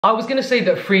I was gonna say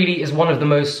that Freelee is one of the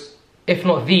most, if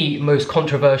not the most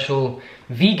controversial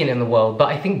vegan in the world, but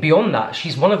I think beyond that,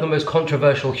 she's one of the most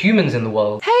controversial humans in the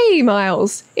world. Hey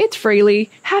Miles, it's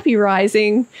Freelee. Happy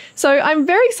rising. So I'm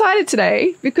very excited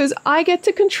today because I get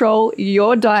to control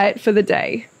your diet for the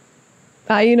day.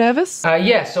 Are you nervous?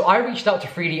 Yeah, so I reached out to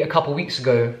Freelee a couple weeks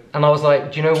ago and I was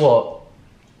like, do you know what?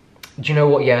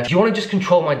 Yeah. Do you want to just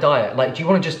control my diet? Like, do you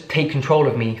want to just take control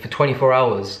of me for 24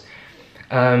 hours?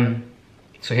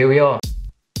 So here we are.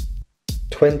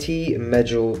 20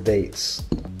 medjool dates.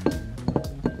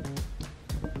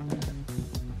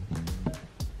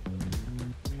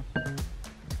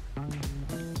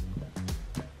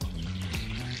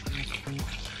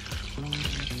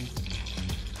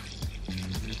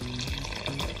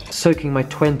 Soaking my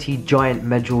 20 giant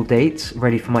medjool dates,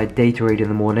 ready for my Datorade in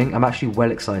the morning. I'm actually well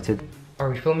excited.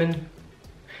 Are we filming?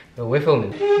 No, we're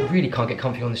filming. I really can't get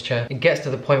comfy on this chair. It gets to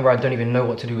the point where I don't even know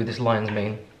what to do with this lion's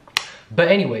mane. But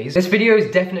anyways, this video is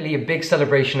definitely a big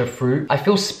celebration of fruit. I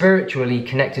feel spiritually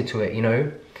connected to it, you know?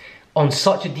 On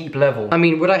such a deep level. I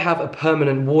mean, would I have a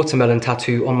permanent watermelon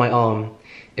tattoo on my arm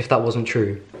if that wasn't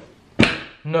true?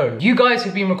 No. You guys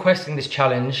have been requesting this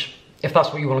challenge, if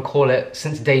that's what you want to call it,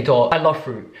 since day dot. I love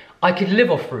fruit. I could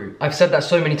live off fruit. I've said that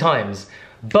so many times.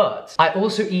 But I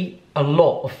also eat a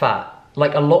lot of fat.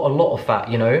 Like a lot of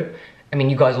fat, you know? I mean,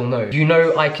 you guys all know. You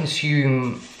know I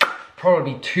consume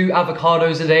probably 2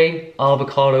 avocados a day.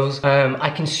 I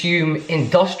consume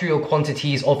industrial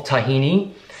quantities of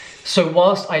tahini. So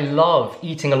whilst I love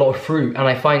eating a lot of fruit and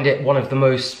I find it one of the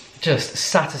most just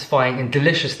satisfying and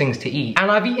delicious things to eat, and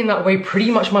I've eaten that way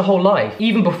pretty much my whole life.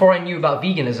 Even before I knew about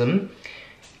veganism,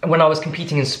 when I was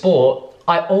competing in sport,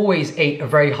 I always ate a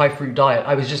very high fruit diet.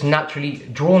 I was just naturally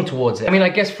drawn towards it. I mean, I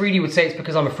guess Freelee would say it's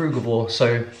because I'm a frugivore,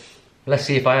 so let's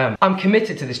see if I am. I'm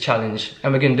committed to this challenge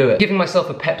and we're gonna do it. Giving myself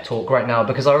a pep talk right now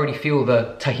because I already feel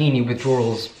the tahini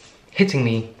withdrawals hitting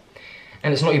me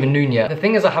and it's not even noon yet. The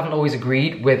thing is, I haven't always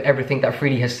agreed with everything that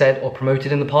Freelee has said or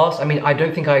promoted in the past. I mean, I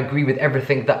don't think I agree with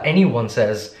everything that anyone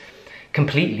says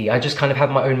completely. I just kind of have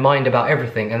my own mind about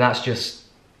everything and that's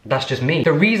just me.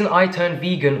 The reason I turned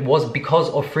vegan was because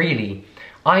of Freelee.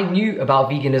 I knew about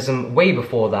veganism way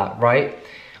before that, right?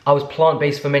 I was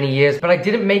plant-based for many years, but I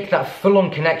didn't make that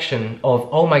full-on connection of,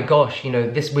 oh my gosh, you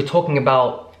know, we're talking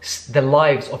about the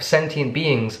lives of sentient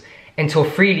beings, until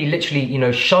Freelee literally, you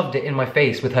know, shoved it in my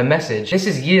face with her message. This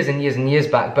is years and years and years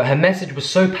back, but her message was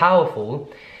so powerful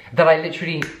that I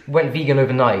literally went vegan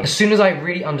overnight. As soon as I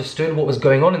really understood what was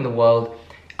going on in the world,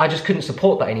 I just couldn't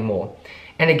support that anymore.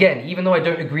 And again, even though I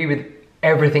don't agree with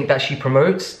everything that she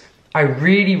promotes, I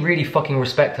really fucking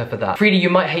respect her for that. Freelee, you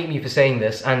might hate me for saying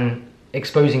this and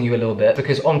exposing you a little bit,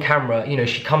 because on camera, you know,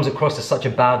 she comes across as such a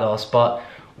badass, but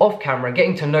off camera,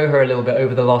 getting to know her a little bit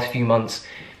over the last few months,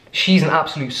 she's an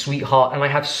absolute sweetheart, and I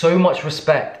have so much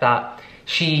respect that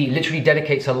she literally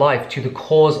dedicates her life to the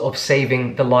cause of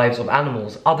saving the lives of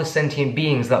animals, other sentient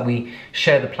beings that we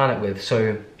share the planet with.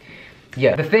 So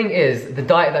yeah, the thing is, the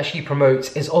diet that she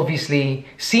promotes is obviously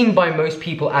seen by most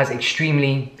people as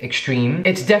extremely extreme.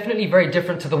 It's definitely very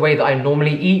different to the way that I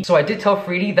normally eat. So I did tell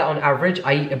Freelee that on average,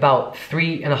 I eat about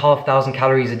 3,500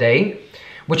 calories a day,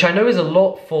 which I know is a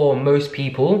lot for most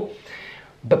people.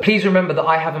 But please remember that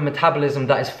I have a metabolism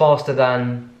that is faster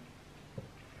than,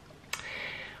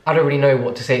 I don't really know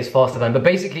what to say it's faster than, but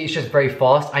basically it's just very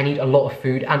fast. I need a lot of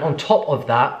food, and on top of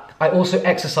that, I also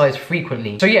exercise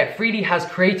frequently. So yeah, Freelee has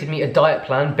created me a diet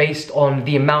plan based on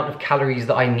the amount of calories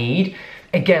that I need.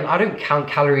 Again, I don't count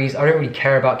calories, I don't really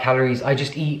care about calories, I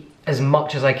just eat as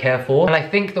much as I care for. And I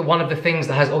think that one of the things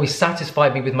that has always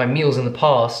satisfied me with my meals in the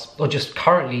past, or just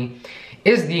currently,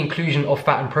 is the inclusion of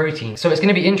fat and protein. So it's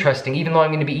gonna be interesting, even though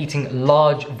I'm gonna be eating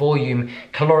large volume,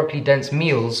 calorically dense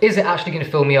meals, is it actually gonna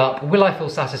fill me up? Will I feel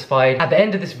satisfied? At the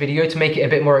end of this video, to make it a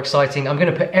bit more exciting, I'm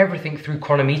gonna put everything through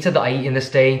Chronometer that I eat in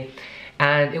this day,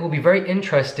 and it will be very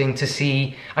interesting to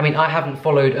see. I mean, I haven't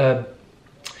followed a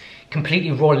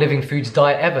completely raw living foods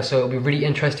diet ever, so it'll be really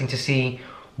interesting to see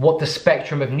what the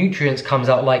spectrum of nutrients comes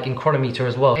out like in Chronometer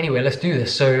as well. Anyway, let's do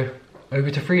this. So over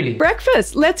to Freelee.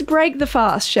 Breakfast. Let's break the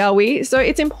fast, shall we? So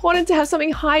it's important to have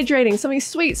something hydrating, something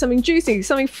sweet, something juicy,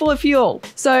 something full of fuel.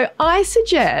 So I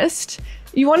suggest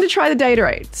you want to try the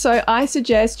Datorade. So I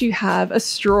suggest you have a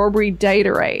strawberry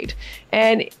Datorade.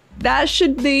 And that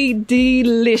should be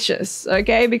delicious,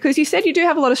 okay? Because you said you do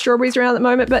have a lot of strawberries around at the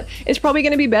moment, but it's probably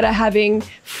going to be better having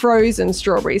frozen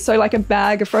strawberries. So like a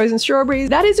bag of frozen strawberries.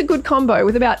 That is a good combo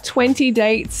with about 20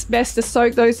 dates. Best to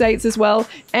soak those dates as well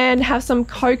and have some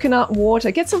coconut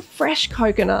water. Get some fresh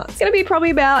coconut. It's going to be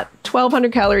probably about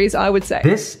 1,200 calories, I would say.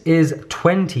 This is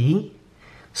 20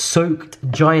 soaked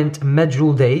giant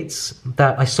medjool dates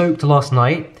that I soaked last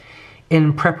night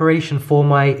in preparation for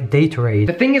my Datorade.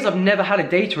 The thing is, I've never had a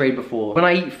Datorade before. When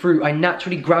I eat fruit, I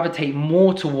naturally gravitate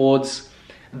more towards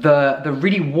the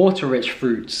really water-rich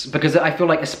fruits, because I feel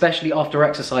like, especially after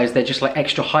exercise, they're just like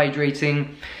extra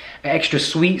hydrating, extra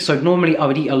sweet. So normally I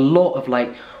would eat a lot of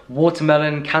like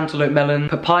watermelon, cantaloupe melon,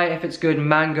 papaya if it's good,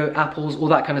 mango, apples, all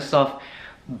that kind of stuff.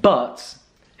 But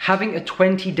having a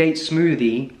 20-date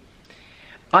smoothie,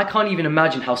 I can't even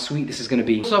imagine how sweet this is gonna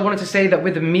be. So I wanted to say that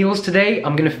with the meals today,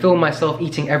 I'm gonna film myself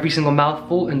eating every single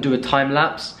mouthful and do a time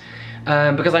lapse.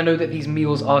 Because I know that these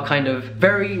meals are kind of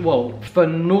very, well, for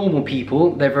normal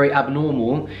people, they're very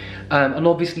abnormal. And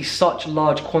obviously such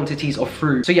large quantities of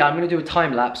fruit. So yeah, I'm gonna do a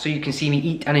time lapse so you can see me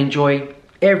eat and enjoy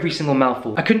every single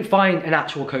mouthful. I couldn't find an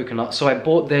actual coconut, so I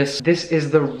bought this. This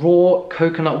is the raw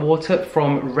coconut water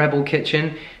from Rebel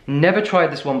Kitchen. Never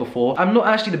tried this one before. I'm not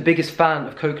actually the biggest fan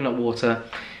of coconut water.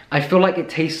 I feel like it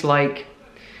tastes like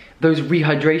those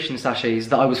rehydration sachets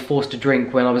that I was forced to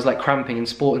drink when I was like cramping in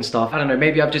sport and stuff. I don't know,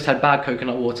 maybe I've just had bad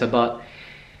coconut water, but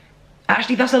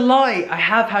actually that's a lie. I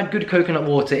have had good coconut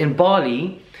water. In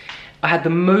Bali, I had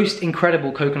the most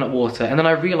incredible coconut water, and then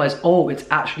I realized, oh, it's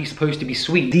actually supposed to be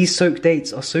sweet. These soaked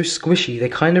dates are so squishy, they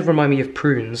kind of remind me of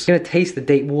prunes. I'm gonna taste the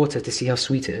date water to see how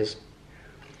sweet it is.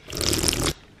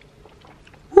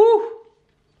 Woo!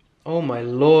 Oh my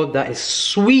lord, that is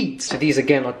sweet! So these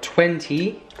again are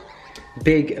 20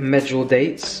 big medjool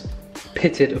dates,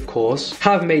 pitted of course.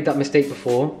 Have made that mistake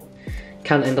before,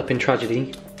 can end up in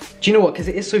tragedy. Do you know what, because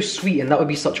it is so sweet and that would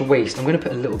be such a waste, I'm gonna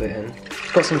put a little bit in.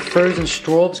 Got some frozen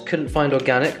straws, couldn't find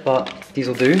organic, but these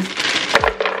will do.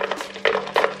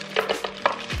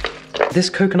 This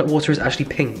coconut water is actually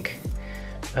pink.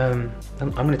 I'm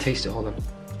gonna taste it, hold on.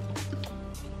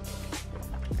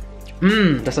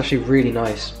 Mmm, that's actually really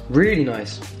nice, really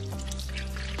nice.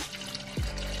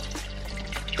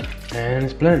 And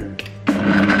it's blend.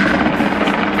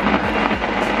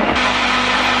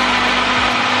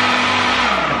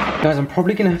 Guys, I'm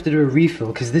probably gonna have to do a refill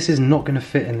because this is not gonna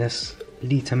fit in this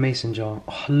litre mason jar.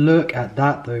 Oh, look at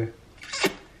that though.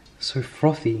 So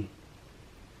frothy.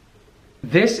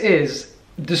 This is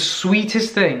the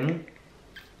sweetest thing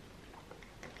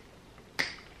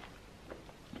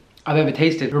I've ever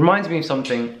tasted. It reminds me of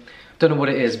something. Don't know what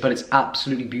it is, but it's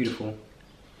absolutely beautiful.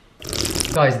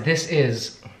 Guys, this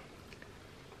is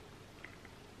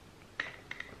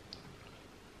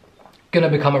gonna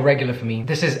become a regular for me.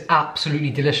 This is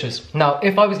absolutely delicious. Now,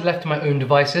 if I was left to my own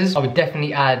devices, I would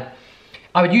definitely add,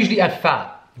 I would usually add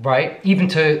fat, right? Even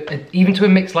to a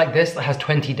mix like this that has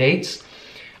 20 dates,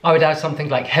 I would add something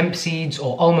like hemp seeds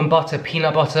or almond butter,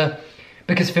 peanut butter,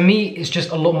 because for me, it's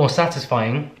just a lot more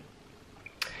satisfying.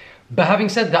 But having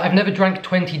said that, I've never drank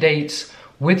 20 dates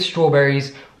with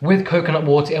strawberries, with coconut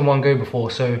water in one go before,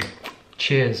 so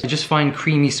cheers. I just find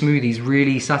creamy smoothies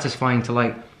really satisfying to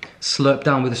like slurp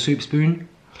down with a soup spoon.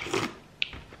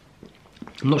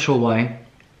 I'm not sure why.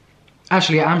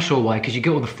 Actually, I am sure why, because you get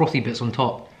all the frothy bits on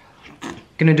top.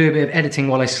 Gonna do a bit of editing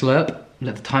while I slurp.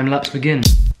 Let the time lapse begin.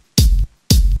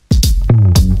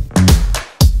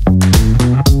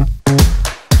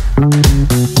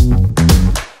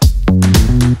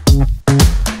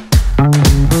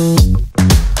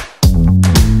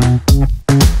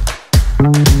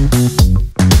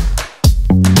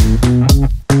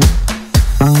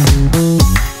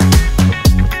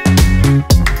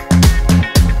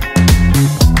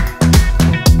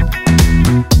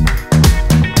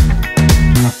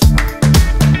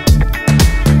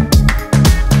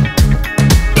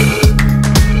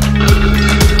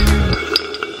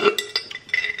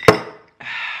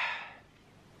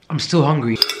 I'm still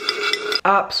hungry.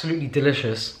 Absolutely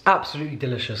delicious, absolutely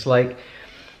delicious. Like,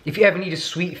 if you ever need a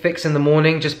sweet fix in the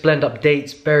morning, just blend up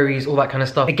dates, berries, all that kind of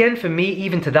stuff. Again, for me,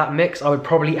 even to that mix, I would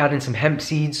probably add in some hemp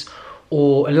seeds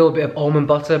or a little bit of almond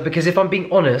butter, because if I'm being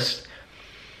honest,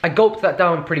 I gulped that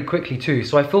down pretty quickly too,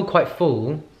 so I feel quite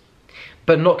full,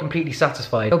 but not completely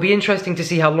satisfied. It'll be interesting to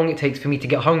see how long it takes for me to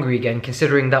get hungry again,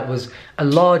 considering that was a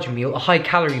large meal, a high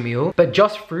calorie meal, but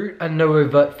just fruit and no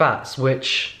overt fats,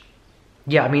 which,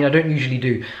 yeah, I mean, I don't usually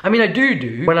do. I mean, I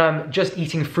do when I'm just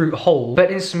eating fruit whole, but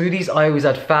in smoothies, I always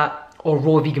add fat or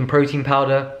raw vegan protein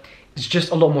powder. It's just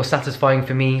a lot more satisfying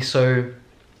for me, so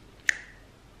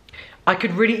I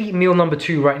could really eat meal number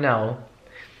 2 right now,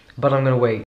 but I'm gonna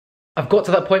wait. I've got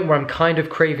to that point where I'm kind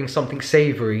of craving something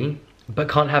savory, but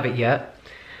can't have it yet.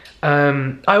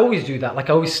 I always do that,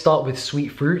 like I always start with sweet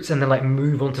fruits and then like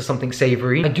move on to something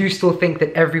savory. I do still think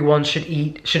that everyone should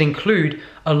include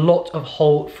a lot of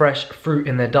whole, fresh fruit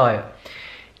in their diet.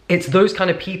 It's those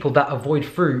kind of people that avoid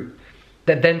fruit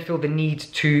that then feel the need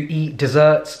to eat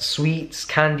desserts, sweets,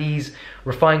 candies,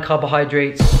 refined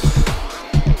carbohydrates.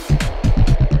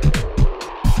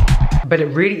 But it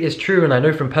really is true, and I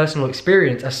know from personal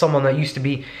experience as someone that used to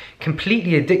be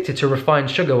completely addicted to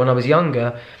refined sugar when I was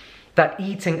younger, that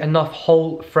eating enough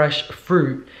whole, fresh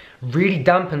fruit really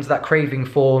dampens that craving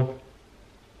for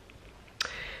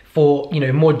you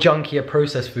know, more junkier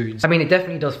processed foods. I mean, it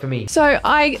definitely does for me. So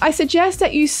I suggest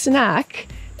that you snack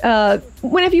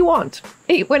whenever you want.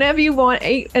 Eat whenever you want.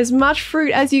 Eat as much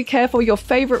fruit as you care for, your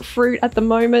favorite fruit at the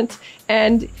moment.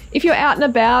 And if you're out and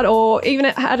about or even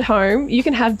at home, you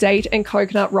can have date and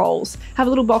coconut rolls. Have a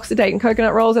little box of date and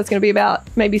coconut rolls. That's going to be about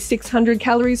maybe 600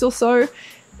 calories or so.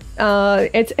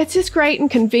 It's just great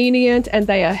and convenient, and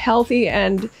they are healthy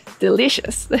and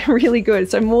delicious. They're really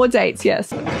good. So more dates,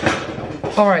 yes.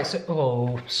 All right,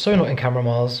 so not in camera,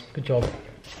 Miles. Good job.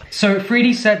 So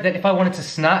Freelee said that if I wanted to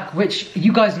snack, which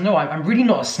you guys know, I'm really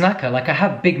not a snacker. Like, I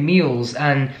have big meals,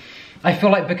 and I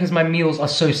feel like because my meals are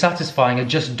so satisfying, I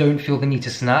just don't feel the need to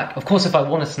snack. Of course, if I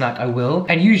want to snack, I will.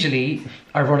 And usually,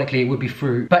 ironically, it would be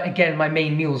fruit. But again, my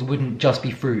main meals wouldn't just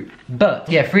be fruit. But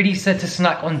yeah, Freelee said to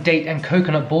snack on date and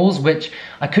coconut balls, which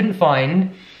I couldn't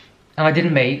find. And I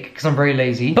didn't make because I'm very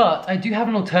lazy. But I do have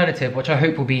an alternative, which I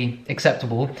hope will be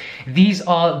acceptable. These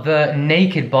are the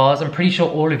naked bars. I'm pretty sure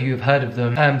all of you have heard of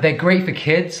them. They're great for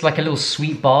kids, like a little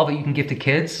sweet bar that you can give to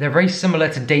kids. They're very similar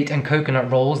to date and coconut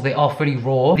rolls. They are fully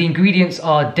raw. The ingredients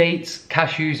are dates,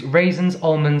 cashews, raisins,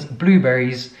 almonds,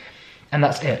 blueberries, and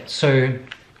that's it. So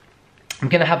I'm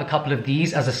gonna have a couple of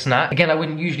these as a snack. Again, I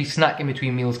wouldn't usually snack in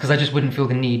between meals because I just wouldn't feel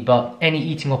the need, but any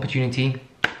eating opportunity,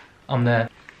 I'm there.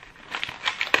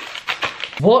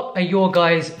 What are your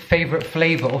guys' favorite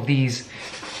flavor of these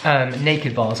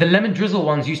naked bars? The lemon drizzle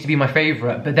ones used to be my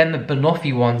favorite, but then the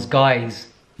banoffee ones, guys,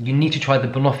 you need to try the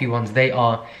banoffee ones. They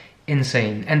are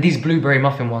insane. And these blueberry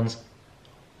muffin ones,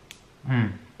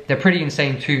 they're pretty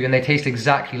insane too, and they taste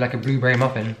exactly like a blueberry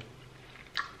muffin,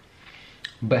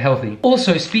 but healthy.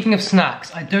 Also, speaking of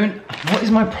snacks, what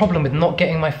is my problem with not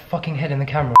getting my fucking head in the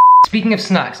camera? Speaking of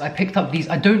snacks, I picked up these.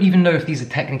 I don't even know if these are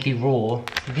technically raw.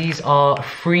 These are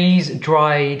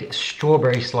freeze-dried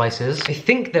strawberry slices. I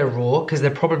think they're raw because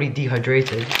they're probably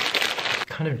dehydrated.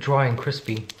 Kind of dry and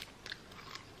crispy.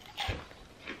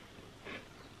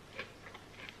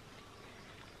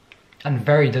 And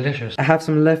very delicious. I have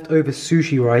some leftover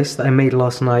sushi rice that I made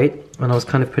last night when I was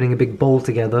kind of putting a big bowl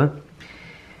together.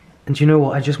 And you know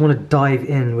what? I just want to dive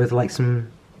in with like some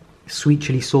sweet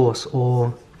chili sauce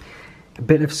or a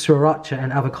bit of sriracha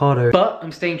and avocado. But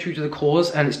I'm staying true to the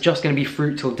cause, and it's just gonna be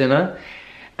fruit till dinner.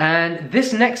 And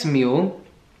this next meal,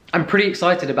 I'm pretty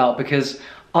excited about because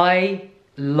I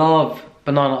love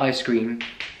banana ice cream,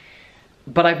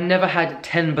 but I've never had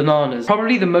 10 bananas.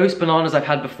 Probably the most bananas I've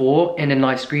had before in an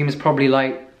ice cream is probably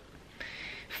like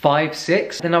 5,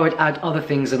 6. Then I would add other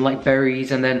things and like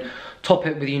berries, and then top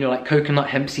it with, you know, like coconut,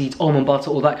 hemp seeds, almond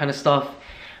butter, all that kind of stuff.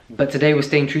 But today we're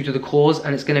staying true to the cause,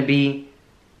 and it's gonna be,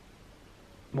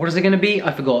 what is it gonna be?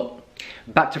 I forgot.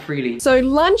 Back to Freelee. So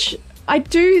lunch, I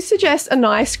do suggest an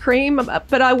ice cream,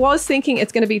 but I was thinking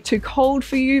it's gonna be too cold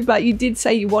for you, but you did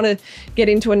say you wanna get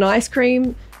into an ice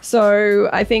cream. So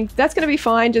I think that's gonna be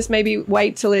fine. Just maybe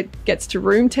wait till it gets to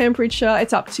room temperature.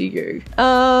 It's up to you.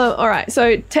 All right,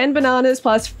 so 10 bananas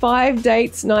plus 5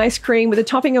 dates, and ice cream with a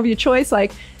topping of your choice.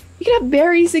 Like, you can have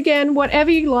berries again,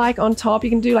 whatever you like on top. You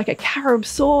can do like a carob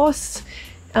sauce.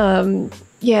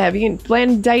 Yeah, you can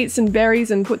blend dates and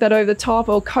berries and put that over the top,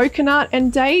 or coconut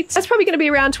and dates. That's probably gonna be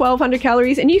around 1,200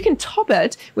 calories, and you can top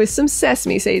it with some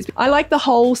sesame seeds. I like the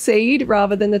whole seed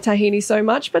rather than the tahini so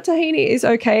much, but tahini is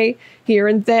okay here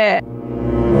and there.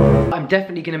 I'm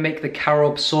definitely gonna make the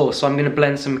carob sauce, so I'm gonna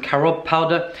blend some carob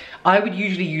powder. I would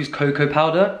usually use cocoa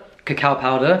powder, cacao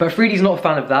powder, but Freelee's not a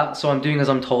fan of that, so I'm doing as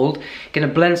I'm told. Gonna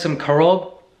blend some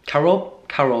carob.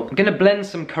 I'm gonna blend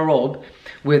some carob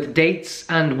with dates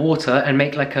and water and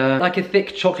make like a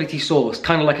thick chocolatey sauce,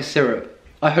 kind of like a syrup.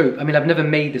 I hope. I mean, I've never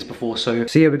made this before, so.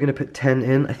 So yeah, we're gonna put 10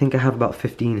 in. I think I have about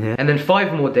 15 here. And then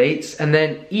 5 more dates, and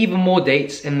then even more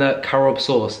dates in the carob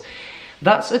sauce.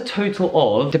 That's a total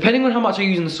of, depending on how much I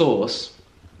use in the sauce,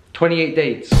 28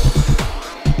 dates.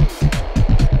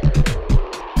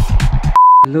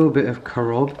 A little bit of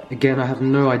carob. Again, I have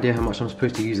no idea how much I'm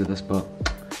supposed to use of this, but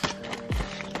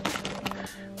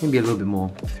maybe a little bit more.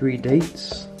 3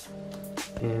 dates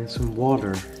and some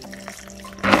water.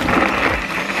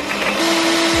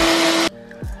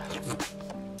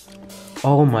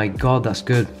 Oh my god, that's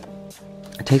good.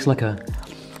 It tastes like a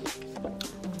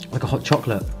hot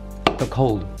chocolate, but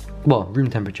cold. Well, room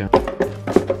temperature.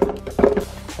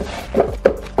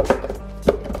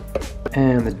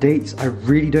 And the dates, I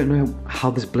really don't know how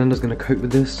this blender's gonna cope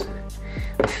with this.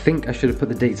 I think I should have put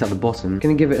the dates at the bottom. I'm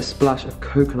gonna give it a splash of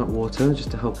coconut water just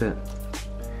to help it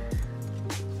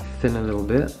thin a little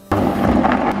bit.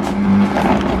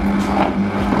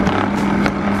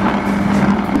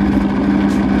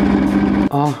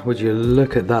 Oh, would you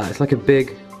look at that? It's like a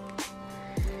big,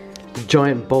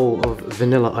 giant bowl of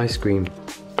vanilla ice cream.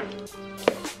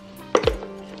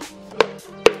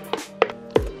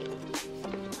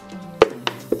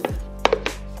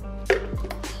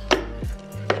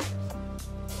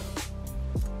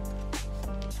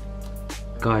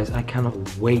 Guys, I cannot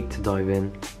wait to dive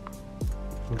in.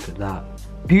 Look at that.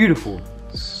 Beautiful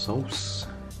sauce.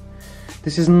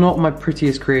 This is not my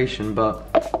prettiest creation, but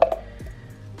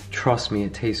trust me,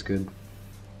 it tastes good.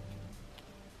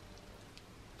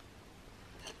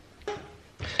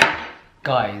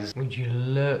 Guys, would you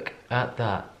look at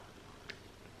that?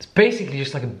 It's basically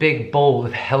just like a big bowl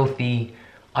of healthy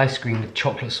ice cream with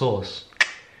chocolate sauce.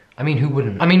 I mean, who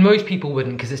wouldn't? I mean, most people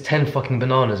wouldn't because it's 10 fucking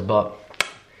bananas, but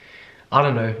I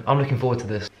don't know. I'm looking forward to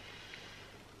this.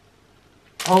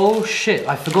 Oh shit,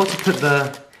 I forgot to put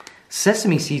the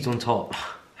sesame seeds on top.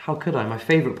 How could I? My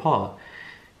favorite part.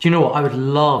 Do you know what? I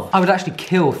would actually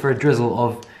kill for a drizzle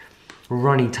of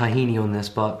runny tahini on this,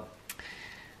 but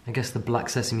I guess the black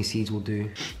sesame seeds will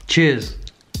do. Cheers.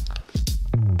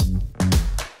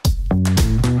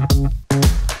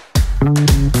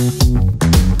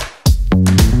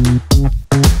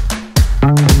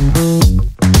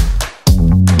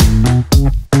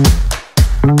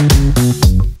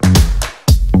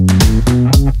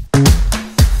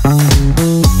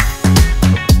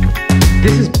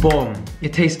 This is bomb.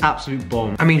 It tastes absolute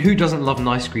bomb. I mean, who doesn't love an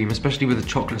ice cream, especially with a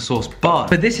chocolate sauce?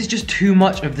 But this is just too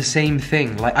much of the same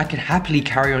thing. Like, I could happily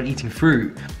carry on eating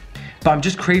fruit, but I'm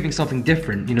just craving something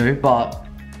different, you know? But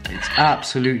it's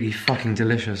absolutely fucking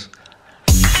delicious.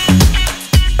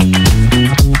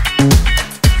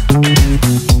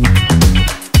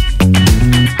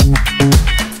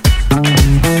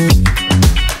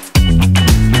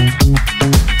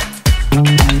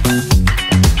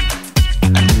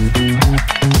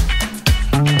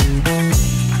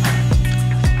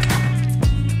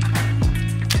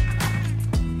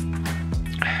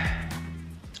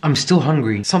 I'm still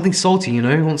hungry. Something salty, you know?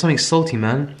 I want something salty,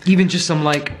 man. Even just some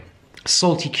like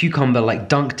salty cucumber like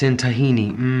dunked in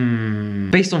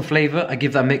tahini. Based on flavor, I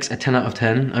give that mix a 10 out of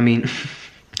 10. I mean,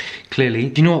 clearly.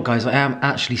 Do you know what, guys? I am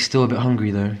actually still a bit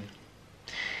hungry though.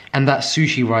 And that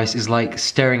sushi rice is like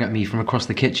staring at me from across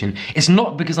the kitchen. It's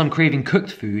not because I'm craving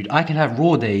cooked food. I can have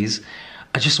raw days.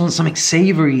 I just want something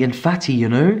savory and fatty, you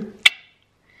know? Do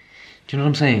you know what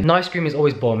I'm saying? An ice cream is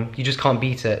always bomb. You just can't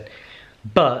beat it.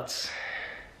 But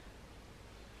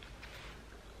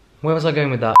where was I going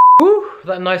with that? Woo!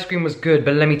 That ice cream was good,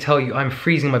 but let me tell you, I'm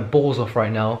freezing my balls off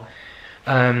right now.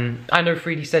 I know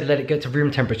Freelee said let it get to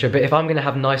room temperature, but if I'm gonna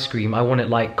have an ice cream, I want it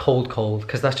like cold,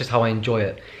 because that's just how I enjoy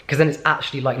it. Because then it's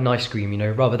actually like an ice cream, you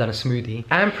know, rather than a smoothie.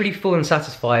 I am pretty full and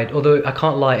satisfied, although I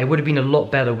can't lie, it would have been a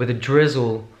lot better with a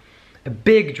drizzle, a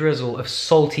big drizzle of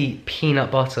salty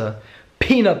peanut butter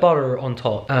on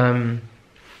top.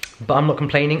 But I'm not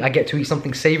complaining. I get to eat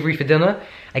something savory for dinner.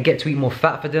 I get to eat more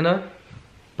fat for dinner.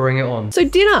 Bring it on. So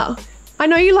dinner. I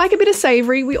know you like a bit of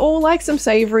savory. We all like some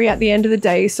savory at the end of the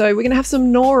day. So we're gonna have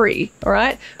some nori, all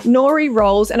right? Nori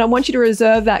rolls, and I want you to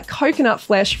reserve that coconut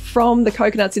flesh from the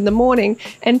coconuts in the morning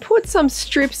and put some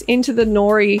strips into the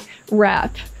nori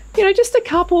wrap. You know, just a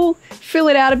couple, fill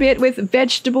it out a bit with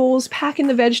vegetables, pack in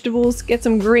the vegetables, get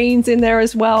some greens in there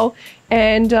as well,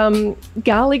 and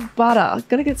garlic butter.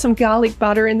 Gonna get some garlic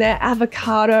butter in there,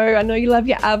 avocado. I know you love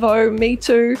your avo, me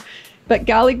too. But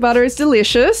garlic butter is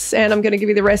delicious, and I'm going to give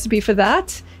you the recipe for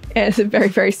that. And it's very,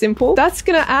 very simple. That's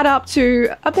going to add up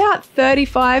to about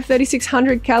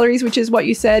 3,600 calories, which is what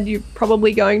you said you're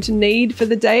probably going to need for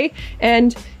the day.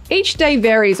 And each day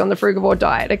varies on the frugivore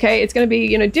diet, okay? It's going to be,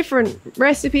 you know, different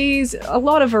recipes, a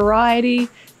lot of variety,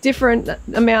 different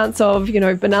amounts of, you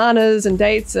know, bananas and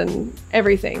dates and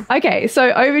everything. Okay,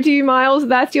 so over to you, Miles.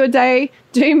 That's your day.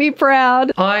 Do me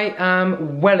proud. I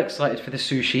am well excited for the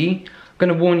sushi. I'm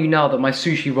gonna warn you now that my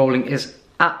sushi rolling is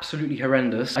absolutely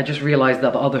horrendous. I just realized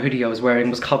that the other hoodie I was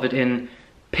wearing was covered in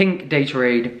pink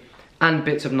Gatorade and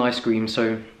bits of ice cream,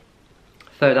 so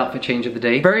third outfit change of the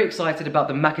day. Very excited about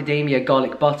the macadamia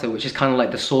garlic butter, which is kind of like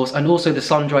the sauce, and also the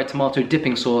sun-dried tomato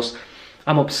dipping sauce.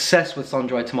 I'm obsessed with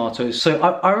sun-dried tomatoes, so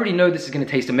I already know this is gonna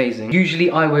taste amazing.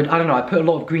 Usually I don't know, I put a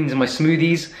lot of greens in my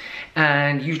smoothies,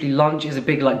 and usually lunch is a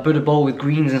big like Buddha bowl with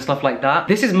greens and stuff like that.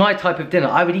 This is my type of dinner.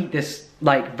 I would eat this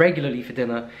like regularly for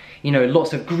dinner. You know,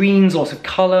 lots of greens, lots of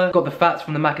color. Got the fats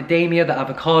from the macadamia, the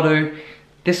avocado.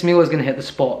 this meal is gonna hit the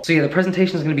spot. So yeah, the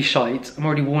presentation is gonna be shite. I'm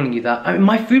already warning you that. I mean,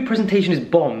 my food presentation is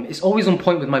bomb. It's always on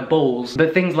point with my bowls,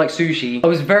 but things like sushi. I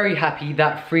was very happy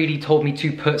that Freelee told me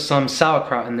to put some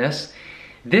sauerkraut in this.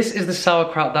 This is the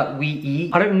sauerkraut that we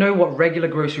eat. I don't know what regular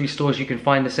grocery stores you can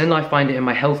find this in. I find it in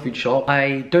my health food shop.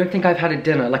 I don't think I've had a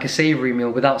dinner, like a savory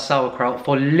meal, without sauerkraut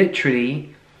for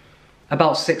literally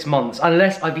about 6 months,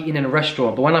 unless I've eaten in a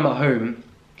restaurant. But when I'm at home,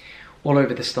 all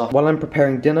over this stuff. While I'm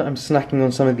preparing dinner, I'm snacking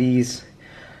on some of these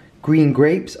green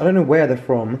grapes. I don't know where they're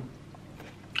from,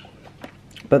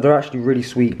 but they're actually really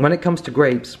sweet. When it comes to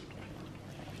grapes,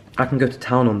 I can go to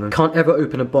town on them. Can't ever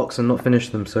open a box and not finish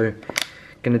them, so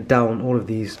gonna down all of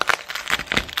these.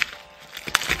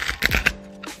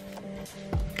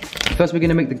 First we're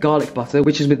gonna make the garlic butter,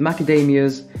 which is with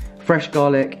macadamias, fresh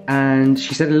garlic, and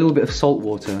she said a little bit of salt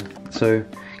water. So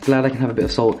glad I can have a bit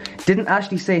of salt. Didn't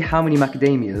actually say how many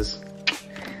macadamias,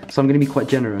 so I'm gonna be quite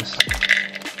generous.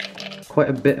 Quite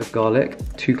a bit of garlic,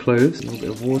 2 cloves, a little bit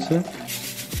of water.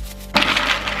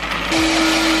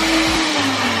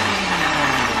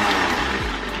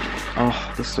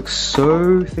 Oh, this looks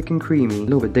so thick and creamy. A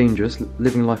little bit dangerous,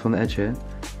 living life on the edge here.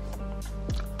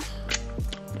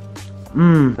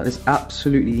 That is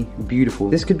absolutely beautiful.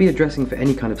 This could be a dressing for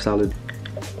any kind of salad.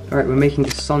 Alright, we're making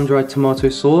sun-dried tomato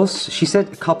sauce. She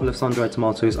said a couple of sun-dried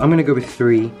tomatoes. I'm gonna go with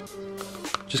 3,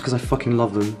 just because I fucking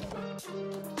love them.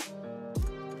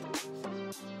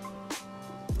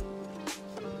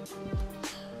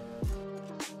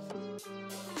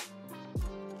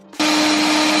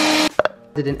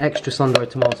 Did an extra sun-dried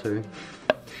tomato.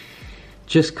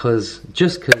 Just cause,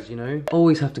 you know,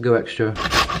 always have to go extra.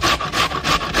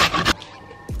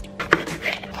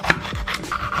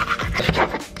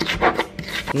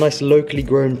 Nice locally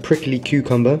grown prickly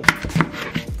cucumber.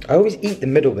 I always eat the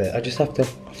middle bit, I just have to...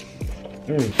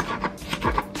 I'm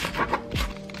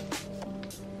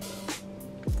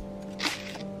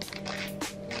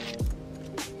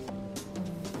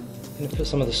gonna put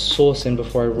some of the sauce in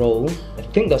before I roll. I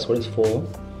think that's what it's for.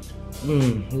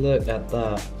 Look at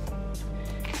that.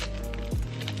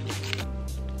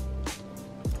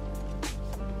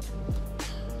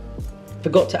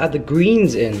 Forgot to add the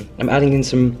greens in. I'm adding in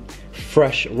some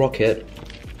fresh rocket.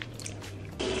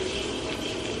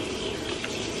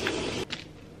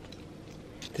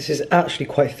 This is actually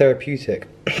quite therapeutic.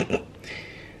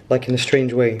 Like in a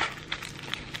strange way.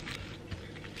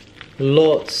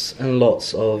 Lots and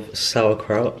lots of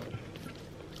sauerkraut.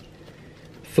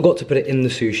 Forgot to put it in the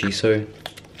sushi, so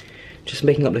just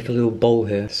making up like a little bowl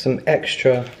here. Some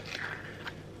extra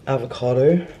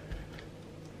avocado.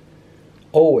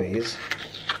 Always.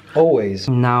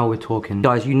 Now we're talking.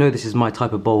 Guys, you know this is my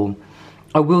type of bowl.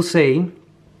 I will say,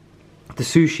 the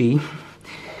sushi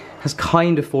has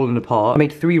kind of fallen apart. I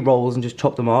made 3 rolls and just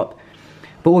chopped them up.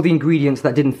 But all the ingredients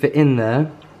that didn't fit in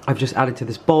there, I've just added to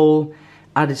this bowl.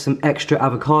 Added some extra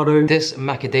avocado. This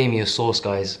macadamia sauce,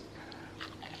 guys.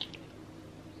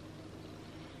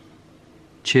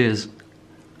 Cheers.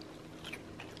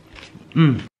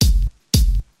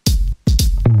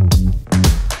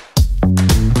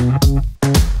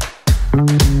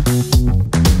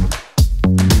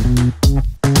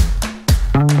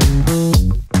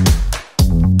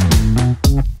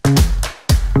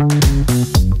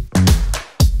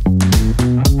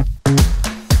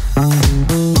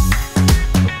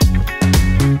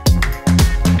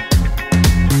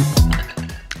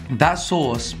 That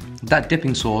sauce, that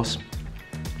dipping sauce,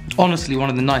 honestly one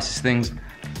of the nicest things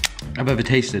I've ever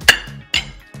tasted.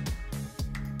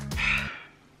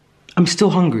 I'm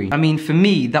still hungry. I mean, for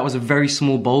me, that was a very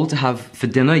small bowl to have for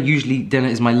dinner. Usually dinner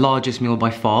is my largest meal by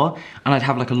far, and I'd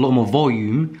have like a lot more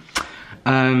volume.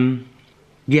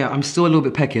 Yeah, I'm still a little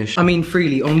bit peckish. I mean,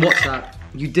 Freelee, on WhatsApp,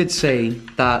 you did say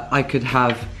that I could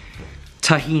have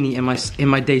tahini in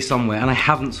my day somewhere, and I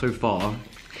haven't so far.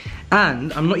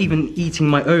 And I'm not even eating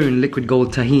my own liquid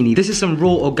gold tahini. This is some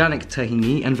raw organic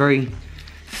tahini and very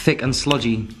thick and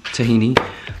sludgy tahini.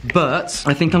 But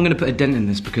I think I'm gonna put a dent in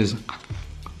this because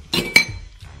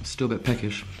it's still a bit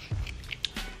peckish.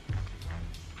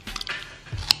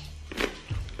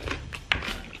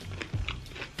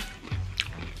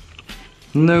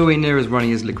 Nowhere near as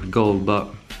runny as liquid gold, but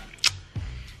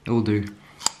it will do.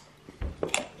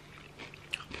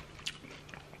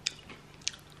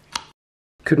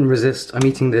 Couldn't resist. I'm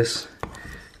eating this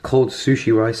cold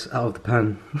sushi rice out of the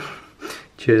pan.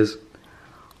 Cheers.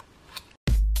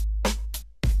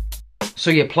 So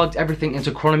yeah, plugged everything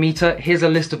into Chronometer. Here's a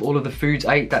list of all of the foods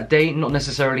I ate that day, not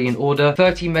necessarily in order.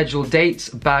 30 medjool dates,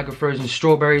 a bag of frozen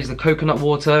strawberries, the coconut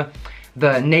water,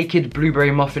 the naked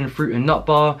blueberry muffin fruit and nut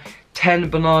bar, 10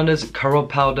 bananas, carob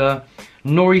powder,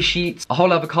 nori sheets, a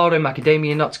whole avocado,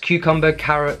 macadamia nuts, cucumber,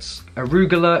 carrots,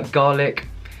 arugula, garlic,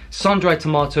 sun-dried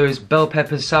tomatoes, bell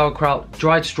peppers, sauerkraut,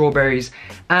 dried strawberries,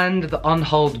 and the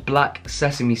unhulled black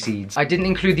sesame seeds. I didn't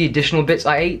include the additional bits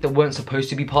I ate that weren't supposed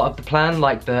to be part of the plan,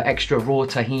 like the extra raw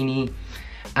tahini.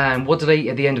 And what did I eat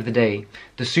at the end of the day?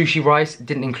 The sushi rice,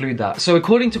 didn't include that. So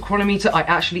according to Chronometer, I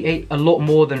actually ate a lot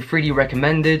more than Freelee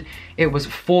recommended. It was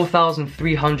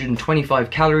 4,325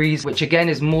 calories, which again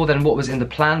is more than what was in the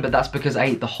plan, but that's because I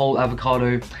ate the whole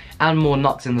avocado and more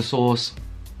nuts in the sauce.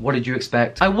 What did you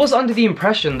expect? I was under the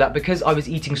impression that because I was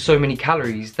eating so many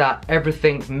calories, that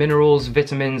everything, minerals,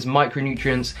 vitamins,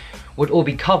 micronutrients, would all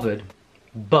be covered.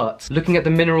 But looking at the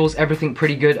minerals, everything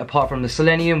pretty good apart from the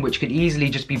selenium, which could easily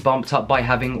just be bumped up by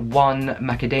having one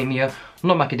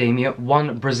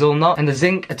Brazil nut, and the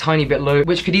zinc a tiny bit low,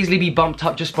 which could easily be bumped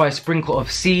up just by a sprinkle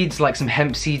of seeds like some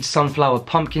hemp seeds, sunflower,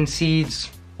 pumpkin seeds,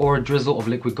 or a drizzle of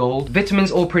liquid gold. Vitamins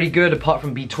all pretty good apart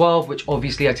from B12, which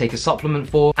obviously I take a supplement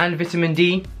for, and vitamin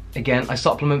D. Again, I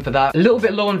supplement for that. A little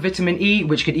bit low on vitamin E,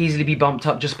 which could easily be bumped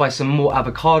up just by some more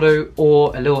avocado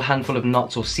or a little handful of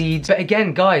nuts or seeds. But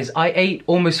again, guys, I ate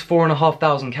almost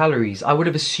 4,500 calories. I would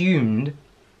have assumed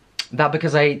that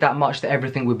because I ate that much that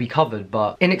everything would be covered.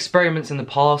 But in experiments in the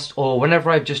past, or whenever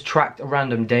I've just tracked a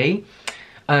random day,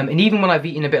 and even when I've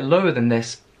eaten a bit lower than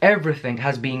this, everything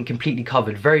has been completely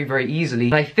covered very, very easily.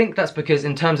 And I think that's because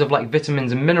in terms of like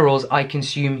vitamins and minerals, I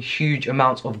consume huge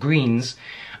amounts of greens.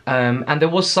 And there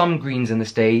was some greens in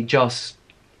this day, just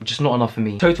not enough for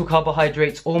me. Total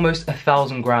carbohydrates, almost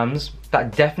 1,000 grams.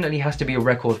 That definitely has to be a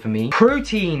record for me.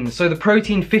 Protein, so the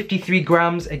protein 53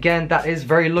 grams, again, that is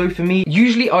very low for me.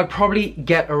 Usually I'd probably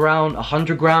get around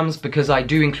 100 grams because I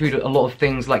do include a lot of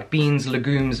things like beans,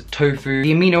 legumes, tofu.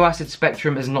 The amino acid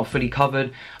spectrum is not fully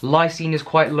covered. Lysine is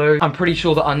quite low. I'm pretty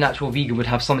sure the Unnatural Vegan would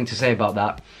have something to say about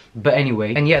that. But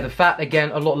anyway, and yeah, the fat,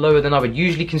 again, a lot lower than I would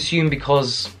usually consume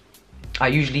because I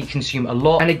usually consume a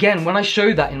lot. And again, when I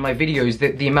show that in my videos,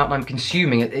 the amount I'm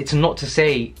consuming, it's not to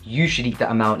say you should eat that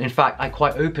amount. In fact, I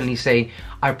quite openly say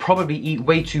I probably eat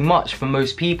way too much for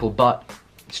most people, but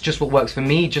it's just what works for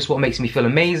me, just what makes me feel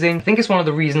amazing. I think it's one of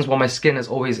the reasons why my skin is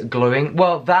always glowing.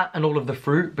 Well, that and all of the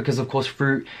fruit, because of course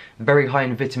fruit, very high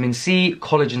in vitamin C,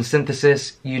 collagen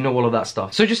synthesis, you know, all of that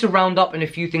stuff. So just to round up and a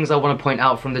few things I want to point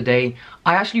out from the day,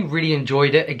 I actually really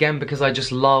enjoyed it, again, because I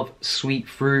just love sweet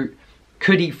fruit.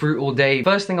 Could eat fruit all day.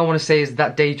 First thing I want to say is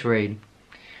that Datorade.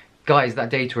 Guys, that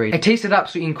Datorade. It tasted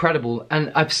absolutely incredible,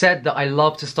 and I've said that I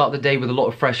love to start the day with a lot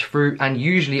of fresh fruit, and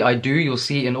usually I do. You'll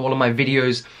see in all of my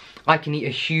videos, I can eat a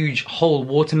huge whole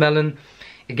watermelon.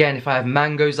 Again, if I have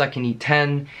mangoes, I can eat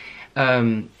 10.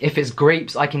 If it's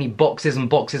grapes, I can eat boxes and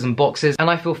boxes and boxes, and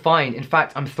I feel fine. In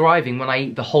fact, I'm thriving when I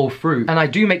eat the whole fruit. And I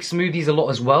do make smoothies a lot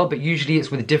as well, but usually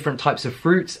it's with different types of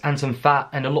fruits and some fat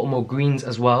and a lot more greens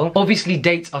as well. Obviously,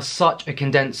 dates are such a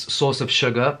condensed source of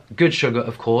sugar, good sugar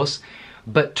of course,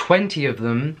 but 20 of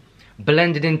them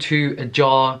blended into a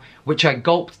jar, which I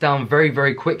gulped down very,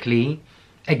 very quickly,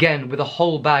 again with a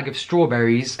whole bag of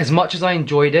strawberries. As much as I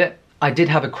enjoyed it, I did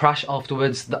have a crash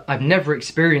afterwards that I've never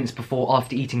experienced before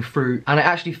after eating fruit, and I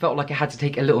actually felt like I had to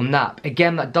take a little nap.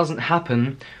 Again, that doesn't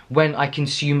happen when I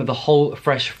consume the whole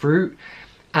fresh fruit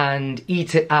and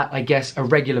eat it at, I guess, a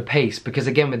regular pace, because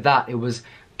again with that, it was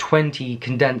 20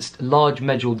 condensed large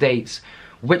medjool dates,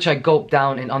 which I gulped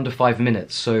down in under 5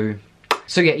 minutes.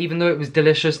 So yeah, even though it was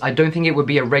delicious, I don't think it would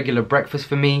be a regular breakfast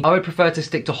for me. I would prefer to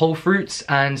stick to whole fruits,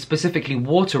 and specifically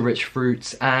water-rich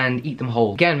fruits, and eat them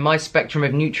whole. Again, my spectrum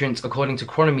of nutrients, according to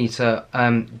Chronometer,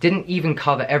 didn't even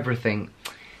cover everything.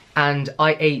 And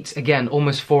I ate, again,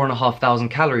 almost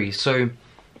 4,500 calories. So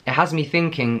it has me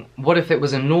thinking, what if it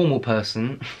was a normal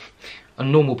person,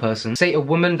 say a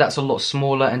woman that's a lot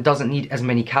smaller and doesn't need as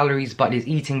many calories, but is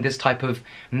eating this type of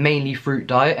mainly fruit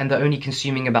diet, and they're only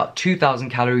consuming about 2,000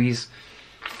 calories,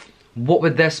 what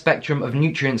would their spectrum of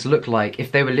nutrients look like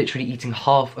if they were literally eating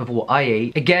half of what I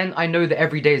ate? Again, I know that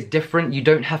every day is different. You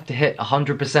don't have to hit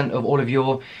 100% of all of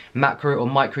your macro or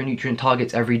micronutrient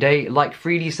targets every day. Like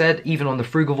Freelee said, even on the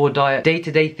frugivore diet,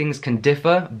 day-to-day things can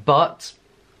differ, but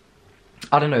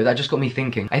I don't know, that just got me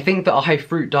thinking. I think that a high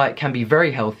fruit diet can be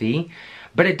very healthy,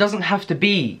 but it doesn't have to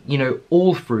be, you know,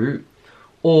 all fruit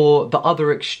or the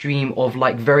other extreme of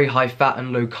like very high fat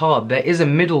and low carb. There is a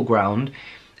middle ground.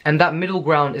 And that middle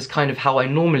ground is kind of how I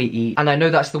normally eat. And I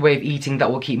know that's the way of eating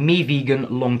that will keep me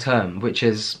vegan long term, which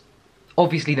is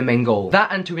obviously the main goal.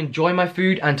 That, and to enjoy my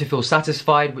food and to feel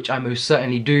satisfied, which I most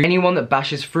certainly do. Anyone that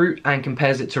bashes fruit and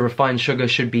compares it to refined sugar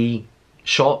should be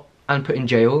shot and put in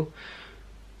jail.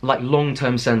 like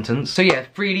long-term sentence. So yeah,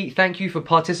 Freelee, thank you for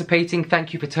participating.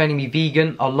 Thank you for turning me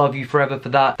vegan. I'll love you forever for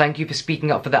that. Thank you for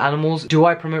speaking up for the animals. Do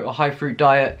I promote a high fruit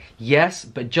diet? Yes,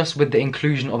 but just with the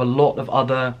inclusion of a lot of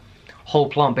other whole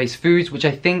plant-based foods, which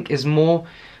I think is more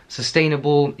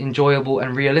sustainable, enjoyable,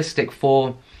 and realistic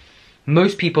for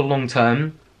most people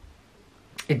long-term.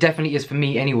 It definitely is for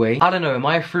me anyway. I don't know, am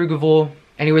I a frugivore?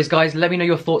 Anyways guys, let me know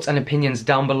your thoughts and opinions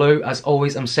down below. As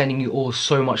always, I'm sending you all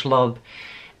so much love.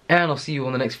 And I'll see you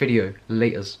on the next video.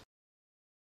 Laters.